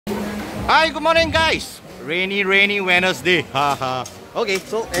Hi, good morning guys. Rainy Wednesday. Okay,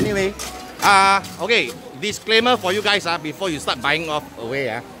 so anyway, okay, disclaimer for you guys before you start buying off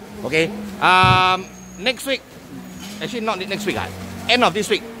away. Okay, next week, actually not next week, end of this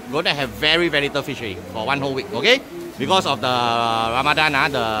week, we're gonna have very little fish for one whole week. Okay, because of the Ramadan,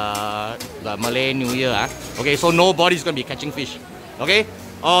 the Malay New Year. Okay, so nobody's gonna be catching fish. Okay,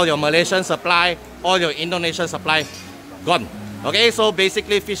 all your Malaysian supply, all your Indonesian supply, gone. Okay, so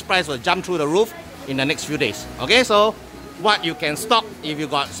basically fish price will jump through the roof in the next few days. Okay, so what you can stock, if you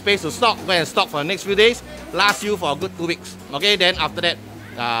got space to stock, go and stock for the next few days, last you for a good 2 weeks. Okay, then after that,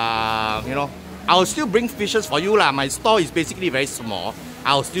 you know, I'll still bring fishes for you lah. My store is basically very small.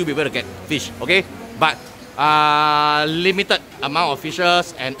 I'll still be able to get fish. Okay, but limited amount of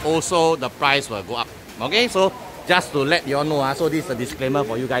fishes, and also the price will go up. Okay, so just to let you all know, so this is a disclaimer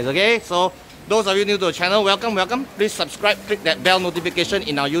for you guys. Okay, so those of you new to the channel, welcome. Please subscribe, click that bell notification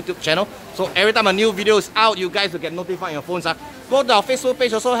in our YouTube channel. So every time a new video is out, you guys will get notified on your phones. Go to our Facebook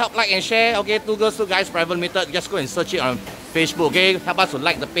page also, help like and share. Okay, 2 Girls 2 Guys Private Limited. Just go and search it on Facebook. Okay, help us to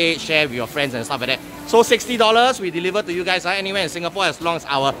like the page, share with your friends and stuff like that. So $60 we deliver to you guys anywhere in Singapore as long as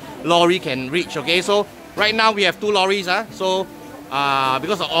our lorry can reach. Okay, so right now we have 2 lorries. So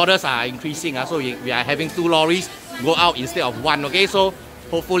because the orders are increasing, so we are having 2 lorries go out instead of 1. Okay, so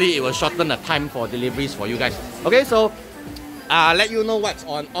hopefully it will shorten the time for deliveries for you guys. Okay, so let you know what's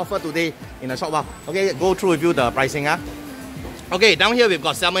on offer today in a short while. Okay, go through with you the pricing. Okay, down here we've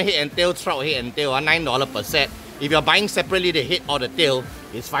got salmon head and tail, trout head and tail, $9 per set. If you're buying separately the head or the tail,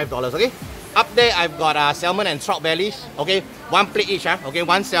 it's $5. Okay, up there I've got salmon and trout bellies. Okay, 1 plate each. Okay,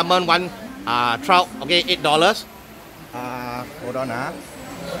 1 salmon, 1 trout. Okay, $8. Hold on.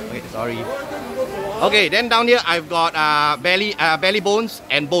 Okay, sorry. Okay, then down here I've got belly bones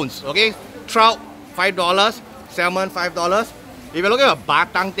and bones. Okay, trout $5, salmon $5. If you're looking at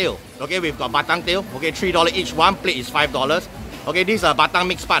batang tail, okay, we've got batang tail. Okay, $3 each. 1 plate is $5. Okay, this is a batang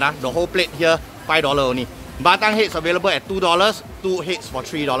mixed part. The whole plate here $5 only. Batang heads available at $2. 2 heads for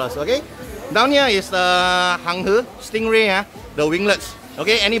 $3. Okay, down here is the hanghe stingray. The winglets.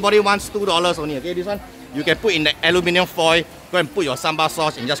 Okay, anybody wants $2 only. Okay, this one you can put in the aluminium foil. Go and put your sambal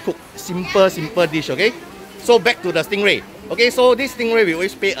sauce and just cook. Simple dish. Okay, so back to the stingray. Okay, so this stingray we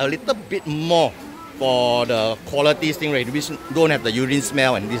always pay a little bit more for the quality stingray, which don't have the urine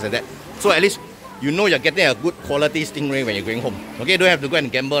smell and this and that. So at least you know you're getting a good quality stingray when you're going home. Okay, don't have to go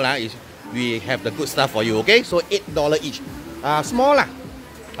and gamble. We have the good stuff for you. Okay, so $8 each. Small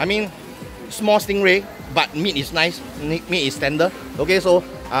I mean, small stingray, but meat is nice. Meat is tender. Okay, so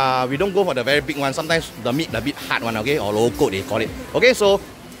we don't go for the very big one. Sometimes the meat a bit hard one. Okay, or low coat they call it. Okay, so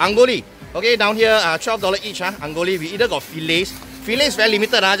angoli. Okay, down here $12 each. Angoli, we either got fillets. Fillets very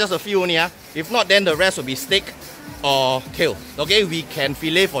limited. Just a few only. If not, then the rest will be steak or tail. Okay, we can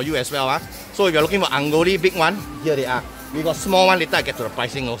fillet for you as well. So if you're looking for angoli, big one, here they are. We got small one. Later I get to the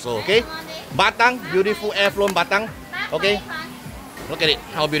pricing also. Okay, batang, beautiful air flown batang. Okay, look at it,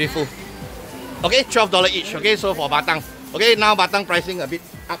 how beautiful. Okay, $12 each. Okay, so for batang. Okay, now batang pricing a bit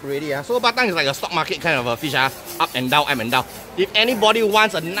up already. So batang is like a stock market kind of a fish. Up and down, up and down. If anybody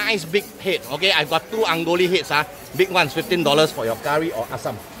wants a nice big head, okay, I've got 2 angoli heads. Big ones, $15 for your curry or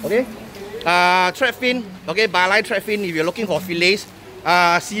asam. Okay, threadfin. Okay, balai threadfin. If you're looking for fillets,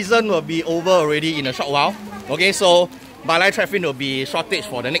 season will be over already in a short while. Okay, so balai threadfin will be shortage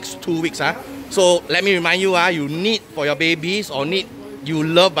for the next 2 weeks. So let me remind you, you need for your babies or you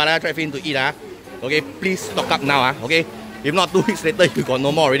love balai threadfin to eat. Okay, please stock up now. Okay, if not 2 weeks later you got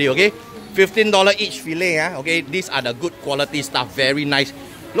no more already. Okay, $15 each fillet. Okay, these are the good quality stuff, very nice.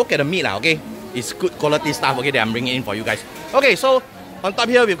 Look at the meat. Okay, it's good quality stuff. Okay, that I'm bringing in for you guys. Okay, so on top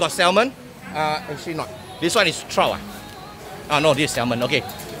here we've got salmon. Actually not. This one is trout. No, this is salmon. Okay,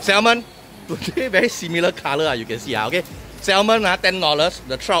 salmon today very similar color. You can see. Okay, salmon $10.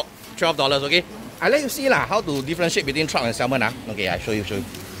 The trout $12. Okay, I let you see how to differentiate between trout and salmon. Okay, I show you.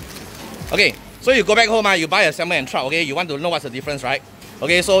 Okay, so you go back home, you buy a salmon and trout. Okay, you want to know what's the difference, right?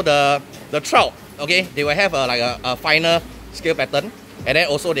 Okay, so the trout, okay, they will have a finer scale pattern, and then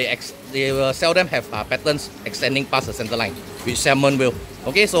also they will seldom have patterns extending past the center line, which salmon will.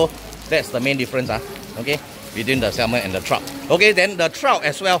 Okay, so that's the main difference. Okay, between the salmon and the trout. Okay, then the trout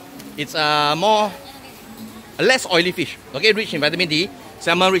as well, it's less oily fish. Okay, rich in vitamin D.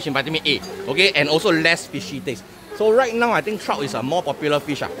 Salmon rich in vitamin A. Okay, and also less fishy taste. So right now I think trout is a more popular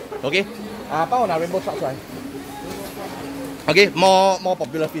fish. Okay, rainbow trout, right? Okay, more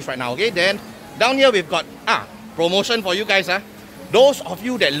popular fish right now. Okay, then down here we've got promotion for you guys. Those of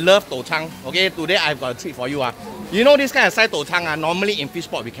you that love to chang, okay, today I've got a treat for you. You know this kind of size to chang, normally in fish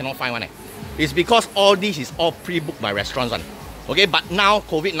port we cannot find one. It's because all this is all pre-booked by restaurants. Okay, but now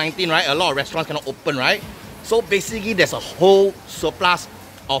COVID-19, right? A lot of restaurants cannot open, right? So basically, there's a whole surplus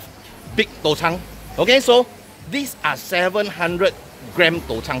of big douchang. Okay, so these are 700 gram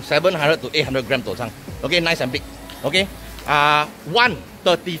douchang, 700 to 800 gram douchang. Okay, nice and big. Okay, one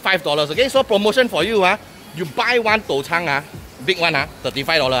 $35. Okay, so promotion for you, you buy one douchang, big one,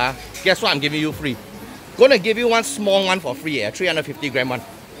 $35. Guess what? I'm giving you free. Gonna give you one small one for free, 350 gram one.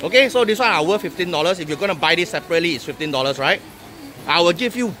 Okay, so this one are worth $15. If you're gonna buy this separately, it's $15, right? I will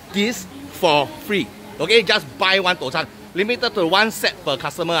give you this for free. Okay, just buy one douchang. Limited to one set per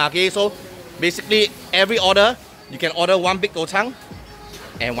customer. Okay, so basically every order you can order one big douchang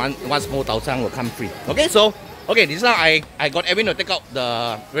and one small douchang will come free. Okay, so okay, this one I got Evan to take out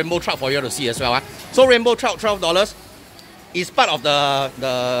the rainbow trout for you to see as well. So rainbow trout $12 is part of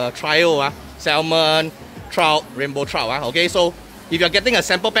the trio. Salmon, trout, rainbow trout. Okay, so if you're getting a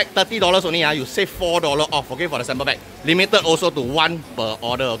sample pack, $30 only, you save $4 off, okay, for the sample pack. Limited also to one per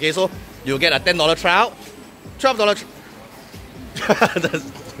order, okay? So you get a $10 trout, $12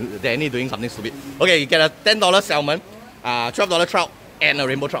 Danny doing something stupid. Okay, you get a $10 salmon, $12 trout, and a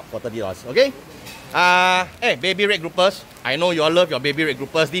rainbow trout for $30, okay? Hey, baby red groupers. I know you all love your baby red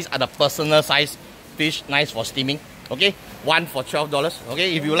groupers. These are the personal size fish, nice for steaming, okay? One for $12,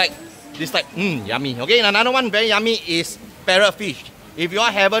 okay? If you like this type, yummy, okay? And another one very yummy is parrotfish. If you all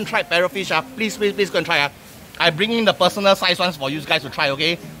haven't tried parrotfish, please go and try. I bring in the personal size ones for you guys to try,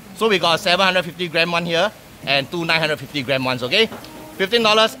 okay? So we got a 750 gram one here and two 950 gram ones, okay?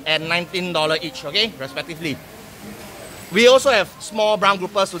 $15 and $19 each, okay? Respectively. We also have small brown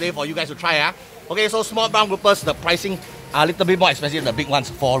groupers today for you guys to try. Okay, so small brown groupers, the pricing are a little bit more expensive than the big ones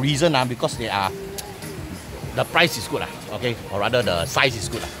for a reason, because they are, the price is good, okay? Or rather the size is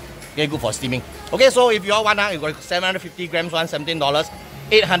good. Okay, good for steaming. Okay, so if you all want, you got 750 grams one, $17.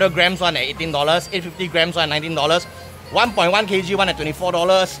 800 grams one at $18. 850 grams one at $19. 1.1 kg one at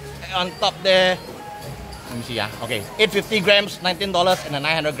 $24. On top there, let me see, okay, 850 grams, $19, and the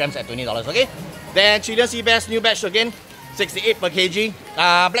 900 grams at $20, okay? Then Chilean sea bass, new batch again, 68 per kg.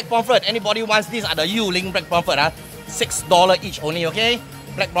 Black pomfret, anybody wants these are the Yuling black pomfret, $6 each only, okay?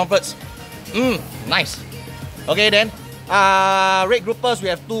 Black pomfrets, nice. Okay, then red groupers, we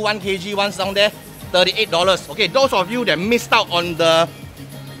have two 1 kg ones down there, $38. Okay, those of you that missed out on the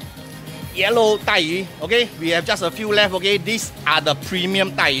yellow tai, okay, we have just a few left, okay? These are the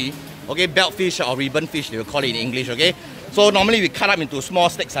premium tai, okay? Belt fish or ribbon fish, they will call it in English, okay? So normally we cut up into small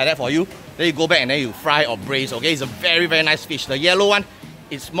steaks like that for you. Then you go back and then you fry or braise, okay? It's a very, very nice fish. The yellow one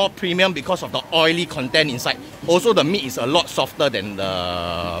is more premium because of the oily content inside. Also, the meat is a lot softer than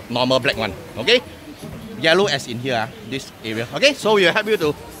the normal black one, okay? Yellow as in here, this area, okay? So we will help you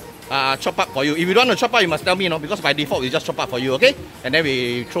to chop up for you. If you don't want to chop up, you must tell me, because by default we just chop up for you, okay? And then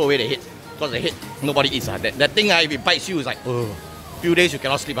we throw away the head, because the head nobody eats. That thing, if it bites you, it's like, few days you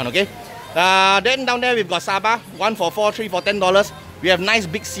cannot sleep on, okay? Then down there we've got Saba, 1 for 4, 3 for $10. We have nice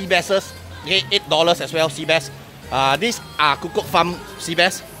big sea basses, okay? $8 as well, sea bass. These are Kukok Farm sea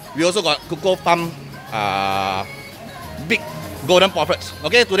bass. We also got Kukok Farm big golden pomfrets.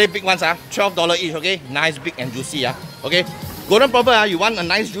 Okay, today big ones are $12 each, okay? Nice, big and juicy, okay? Golden pomfret, you want a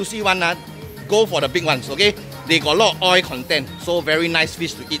nice juicy one, go for the big ones, okay? They got a lot of oil content, so very nice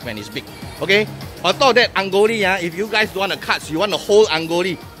fish to eat when it's big, okay? On top of that, angoli, if you guys don't want the cuts, you want the whole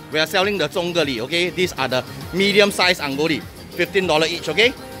angoli, we are selling the zhongeli, okay? These are the medium size angoli, $15 each,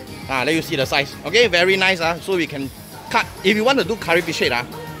 okay? Let you see the size, okay? Very nice, so we can cut. If you want to do curry fish head,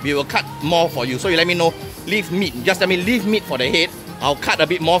 we will cut more for you. So you let me know, leave meat. Just tell me leave meat for the head. I'll cut a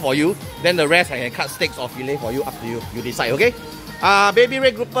bit more for you. Then the rest I can cut steaks or fillet for you, up to you. You decide, okay? Baby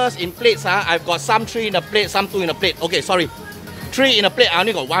red groupers in plates, I've got some 3 in a plate, some 2 in a plate. Okay, sorry. 3 in a plate, I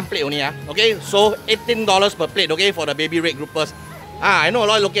only got 1 plate only, okay? So $18 per plate, okay, for the baby red groupers. I know a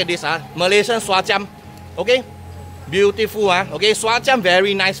lot look at this, Malaysian swajam, okay? Beautiful, okay? Swajam,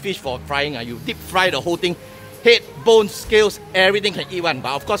 very nice fish for frying. You deep fry the whole thing. Head, bones, scales, everything can eat one.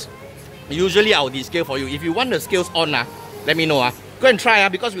 But of course, usually I'll descale for you. If you want the scales on, let me know. Go and try,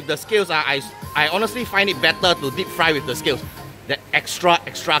 because with the scales, I honestly find it better to deep fry with the scales. The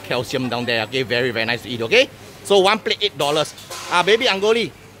extra calcium down there, okay? Very, very nice to eat, okay? So 1 plate, $8. Baby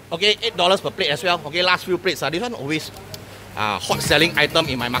angoli, okay? $8 per plate as well. Okay, last few plates. This one always hot selling item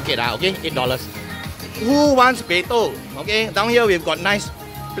in my market, okay? $8. Who wants beito? Okay, down here we've got nice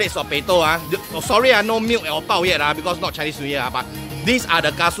plates of beito. Sorry, no milk or pao yet, because not Chinese New Year. But these are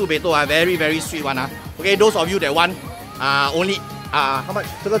the kasu beito, very, very sweet one. Okay, those of you that want only how much?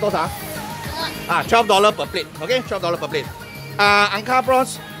 $12 per plate. Okay, $12 per plate. Angkar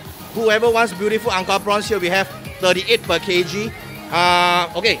prawns. Whoever wants beautiful angkar prawns, here we have 38 per kg.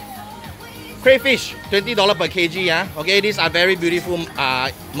 Okay, Crayfish, $20 per kg. Okay, these are very beautiful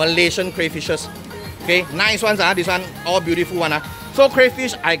Malaysian crayfishes. Okay, nice ones. This one, all beautiful one. So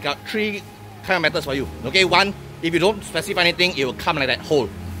crayfish, I got 3 kind of methods for you. Okay, one, if you don't specify anything, it will come like that whole.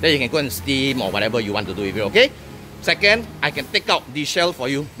 Then you can go and steam or whatever you want to do with it. Okay. Second, I can take out the shell for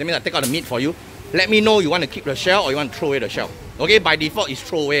you. That means I take out the meat for you. Let me know you want to keep the shell or you want to throw away the shell. Okay, by default it's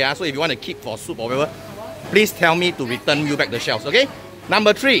throw away. So if you want to keep for soup or whatever, please tell me to return you back the shells. Okay.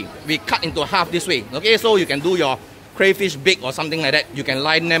 Number 3, we cut into half this way. Okay, so you can do your crayfish bake or something like that. You can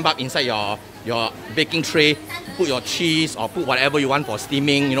line them up inside your baking tray. Put your cheese or put whatever you want for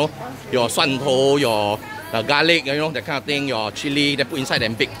steaming. You know, your suan tou, your garlic, you know, that kind of thing. Your chili, then put inside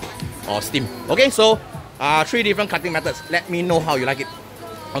and bake or steam. Okay, so 3 different cutting methods. Let me know how you like it.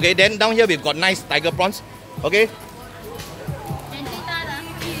 Okay, then down here we've got nice tiger prawns. Okay.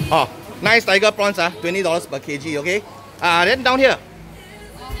 Oh, nice tiger prawns. $20 per kg. Okay. Then down here.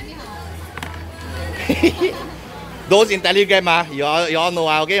 Those in Telegram, you all know,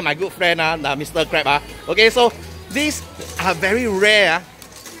 okay, my good friend, Mr. Crab. Okay, so these are very rare.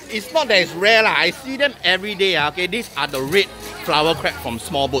 It's not that it's rare, I see them every day. Okay, these are the red flower crab from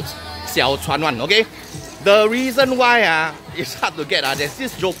small boats, Xiao Chuan one. Okay, the reason why it's hard to get, there's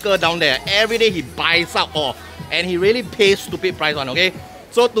this joker down there. Every day he buys out all, and he really pays stupid price one. Okay,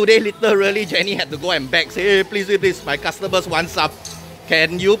 so today literally Jenny had to go and beg, say, hey, please, my customers want some.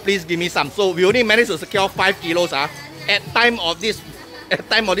 Can you please give me some? So we only managed to secure 5 kilos. At time of this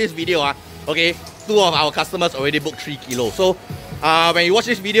video, okay, 2 of our customers already booked 3 kilos. So when you watch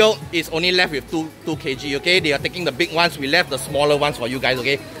this video, it's only left with 2 kg. Okay, they are taking the big ones. We left the smaller ones for you guys.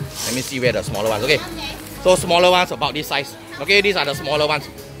 Okay, let me see where the smaller ones. Okay, so smaller ones about this size. Okay, these are the smaller ones.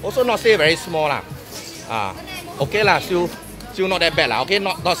 Also not say very small lah. Okay lah, still not that bad lah. Okay,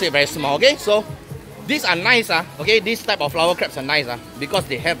 not say very small. Okay, so. These are nice, okay, this type of flower crabs are nice because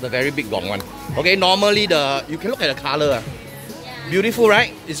they have the very big gong one. Okay, normally you can look at the color. Beautiful,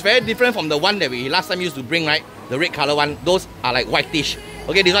 right? It's very different from the one that we last time used to bring, right? The red color one. Those are like whitish.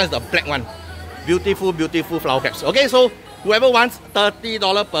 Okay, this one is the black one. Beautiful, beautiful flower crabs. Okay, so whoever wants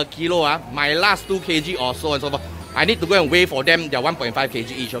 $30 per kilo, my last 2 kg or so and so forth, I need to go and weigh for them. They're 1.5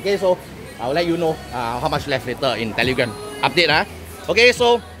 kg each. Okay, so I'll let you know how much left later in Telegram update. Okay,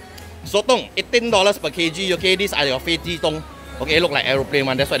 so sotong, $18 per kg. Okay, these are your fei ji tong. Okay, look like aeroplane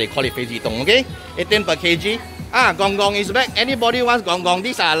one. That's why they call it fei ji tong. Okay, 18 per kg. Gong gong is back. Anybody wants gong gong?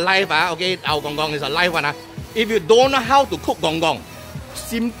 These are live. Okay, our gong gong is a live one. If you don't know how to cook gong gong,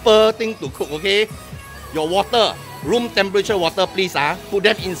 simple thing to cook. Okay, your water, room temperature water, please. Put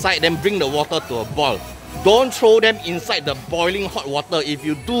them inside. Then bring the water to a boil. Don't throw them inside the boiling hot water. If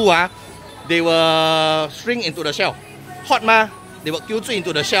you do, they will shrink into the shell. Hot they will kill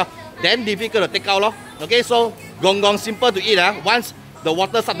into the shell. Then difficult to take out. Okay, so gong gong simple to eat. Once the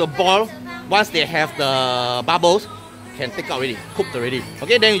water start to boil, once they have the bubbles, can take out already, cooked already.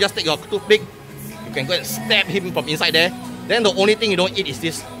 Okay, then you just take your toothpick, you can go and stab him from inside there. Then the only thing you don't eat is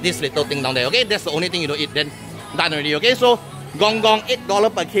this little thing down there. Okay, that's the only thing you don't eat. Then done already. Okay, so gong gong, $8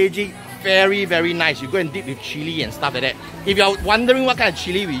 per kg, very very nice. You go and dip with chili and stuff like that. If you are wondering what kind of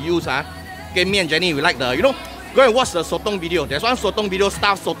chili we use, okay, me and Jenny, we like the, go and watch the sotong video. There's one sotong video,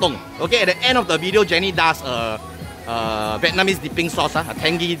 stuffed sotong. Okay, at the end of the video, Jenny does a Vietnamese dipping sauce, a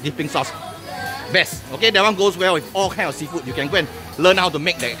tangy dipping sauce. Best. Okay, that one goes well with all kinds of seafood. You can go and learn how to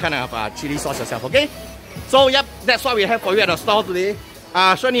make that kind of chili sauce yourself. Okay, so yep, that's what we have for you at the store today.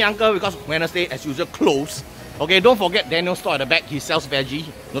 Shani uncle, because Wednesday as usual closed. Okay, don't forget Daniel's store at the back. He sells veggie.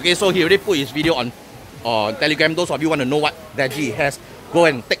 Okay, so he already put his video on Telegram. Those of you want to know what veggie he has, go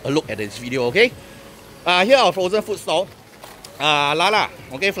and take a look at this video. Okay. Here our frozen food store. Lala,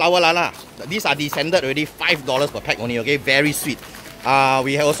 okay, flower lala. These are descended already, $5 per pack only. Okay, very sweet.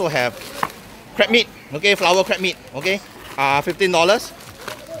 We also have crab meat. Okay, flower crab meat. Okay, $15.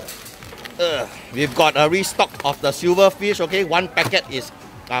 We've got a restock of the silver fish. Okay, 1 packet is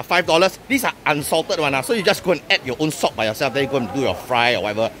 $5. These are unsalted one. So you just go and add your own salt by yourself. Then you go and do your fry or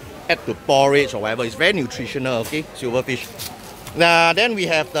whatever. Add to porridge or whatever. It's very nutritional. Okay, silver fish. Then we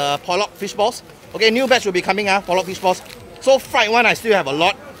have the pollock fish balls. Okay, new batch will be coming, pollock fish balls. So fried one, I still have a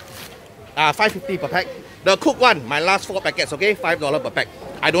lot. $5.50 per pack. The cooked one, my last 4 packets, okay, $5 per pack.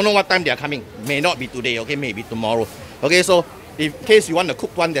 I don't know what time they are coming. May not be today, okay, maybe tomorrow. Okay, so in case you want the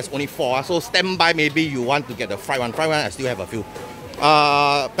cooked one, there's only 4. So stand by, maybe you want to get the fried one. Fried one, I still have a few.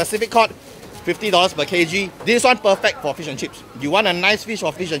 Pacific cod, $50 per kg. This one perfect for fish and chips. You want a nice fish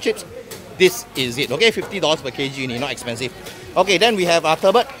or fish and chips? This is it, okay, $50 per kg, not expensive. Okay, then we have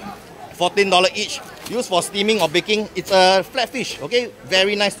turbot. $14 each, used for steaming or baking. It's a flat fish, okay,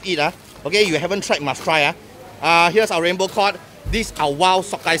 very nice to eat. Okay, you haven't tried, must try. Here's our rainbow cod, these are wild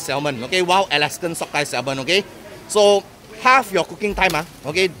sockeye salmon, okay, wild Alaskan sockeye salmon, okay. So half your cooking time,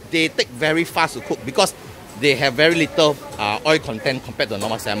 okay, they take very fast to cook because they have very little oil content compared to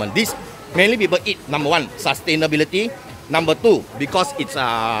normal salmon. This mainly people eat, number one, sustainability. Number two, because it's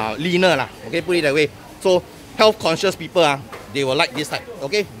leaner lah. Okay, put it that way. So health conscious people they will like this type.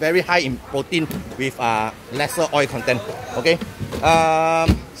 Okay, very high in protein with lesser oil content. Okay,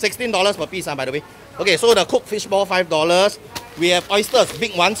 $16 per piece by the way. Okay, so the cooked fish ball $5. We have oysters,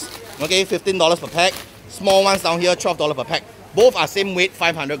 big ones. Okay, $15 per pack. Small ones down here, $12 per pack. Both are same weight,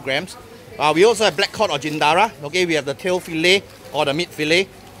 500 grams. We also have black cod or jindara. Okay, we have the tail fillet or the meat fillet.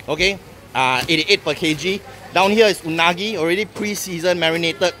 Okay, 88 per kg. Down here is unagi, already pre-seasoned,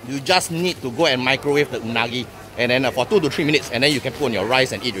 marinated. You just need to go and microwave the unagi, and then for 2 to 3 minutes, and then you can put on your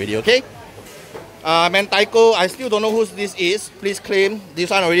rice and eat already. Okay. Mentaiko, I still don't know who this is. Please claim. This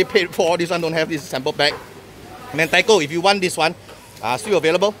one already paid for. This one don't have this sample pack. Mentaiko, if you want this one, still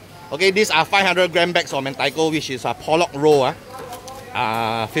available. Okay, these are 500 gram bags of mentaiko, which is a pollock roll.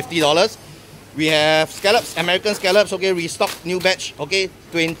 $50. We have scallops, American scallops. Okay, restock, new batch. Okay,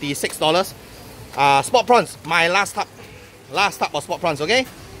 $26. Spot prawns, my last tub of spot prawns. Okay,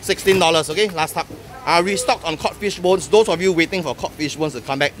 $16. Okay, last tub. Restocked on cod fish bones. Those of you waiting for cod fish bones to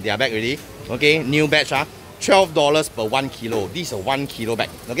come back, they are back already. Okay, new batch. $12 per 1 kilo. This is a 1 kilo bag.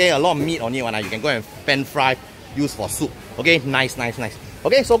 Okay, a lot of meat on it. You can go and pan fry, use for soup. Okay, nice.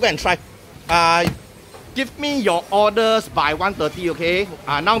 Okay, so go and try. Give me your orders by 1:30. Okay.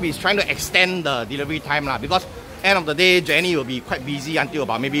 Now we're trying to extend the delivery time because end of the day, Jenny will be quite busy until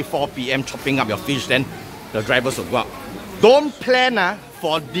about maybe 4 PM chopping up your fish. Then the drivers will go out. Don't plan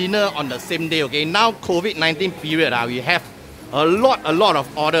for dinner on the same day. Okay. Now COVID-19 period, we have a lot of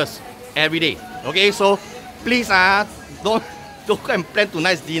orders every day. Okay. So please don't go and plan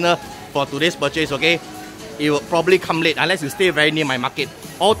tonight's dinner for today's purchase. Okay. It will probably come late unless you stay very near my market.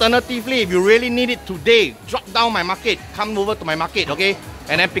 Alternatively, if you really need it today, drop down my market, come over to my market, okay,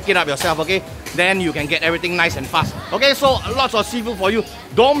 and then pick it up yourself, okay. Then you can get everything nice and fast. Okay, so lots of seafood for you.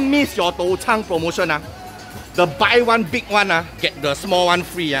 Don't miss your Dou Chang promotion. The buy one big one, get the small one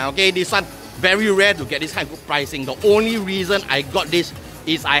free. Okay, this one very rare to get this kind of good pricing. The only reason I got this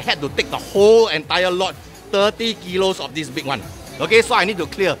is I had to take the whole entire lot, 30 kilos of this big one. Okay, so I need to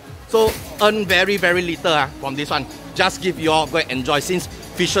clear. So earn very little from this one. Just give you all, go and enjoy since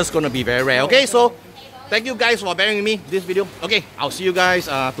fish is gonna be very rare. Okay, so thank you guys for bearing with me this video. Okay, I'll see you guys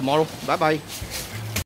tomorrow. Bye bye.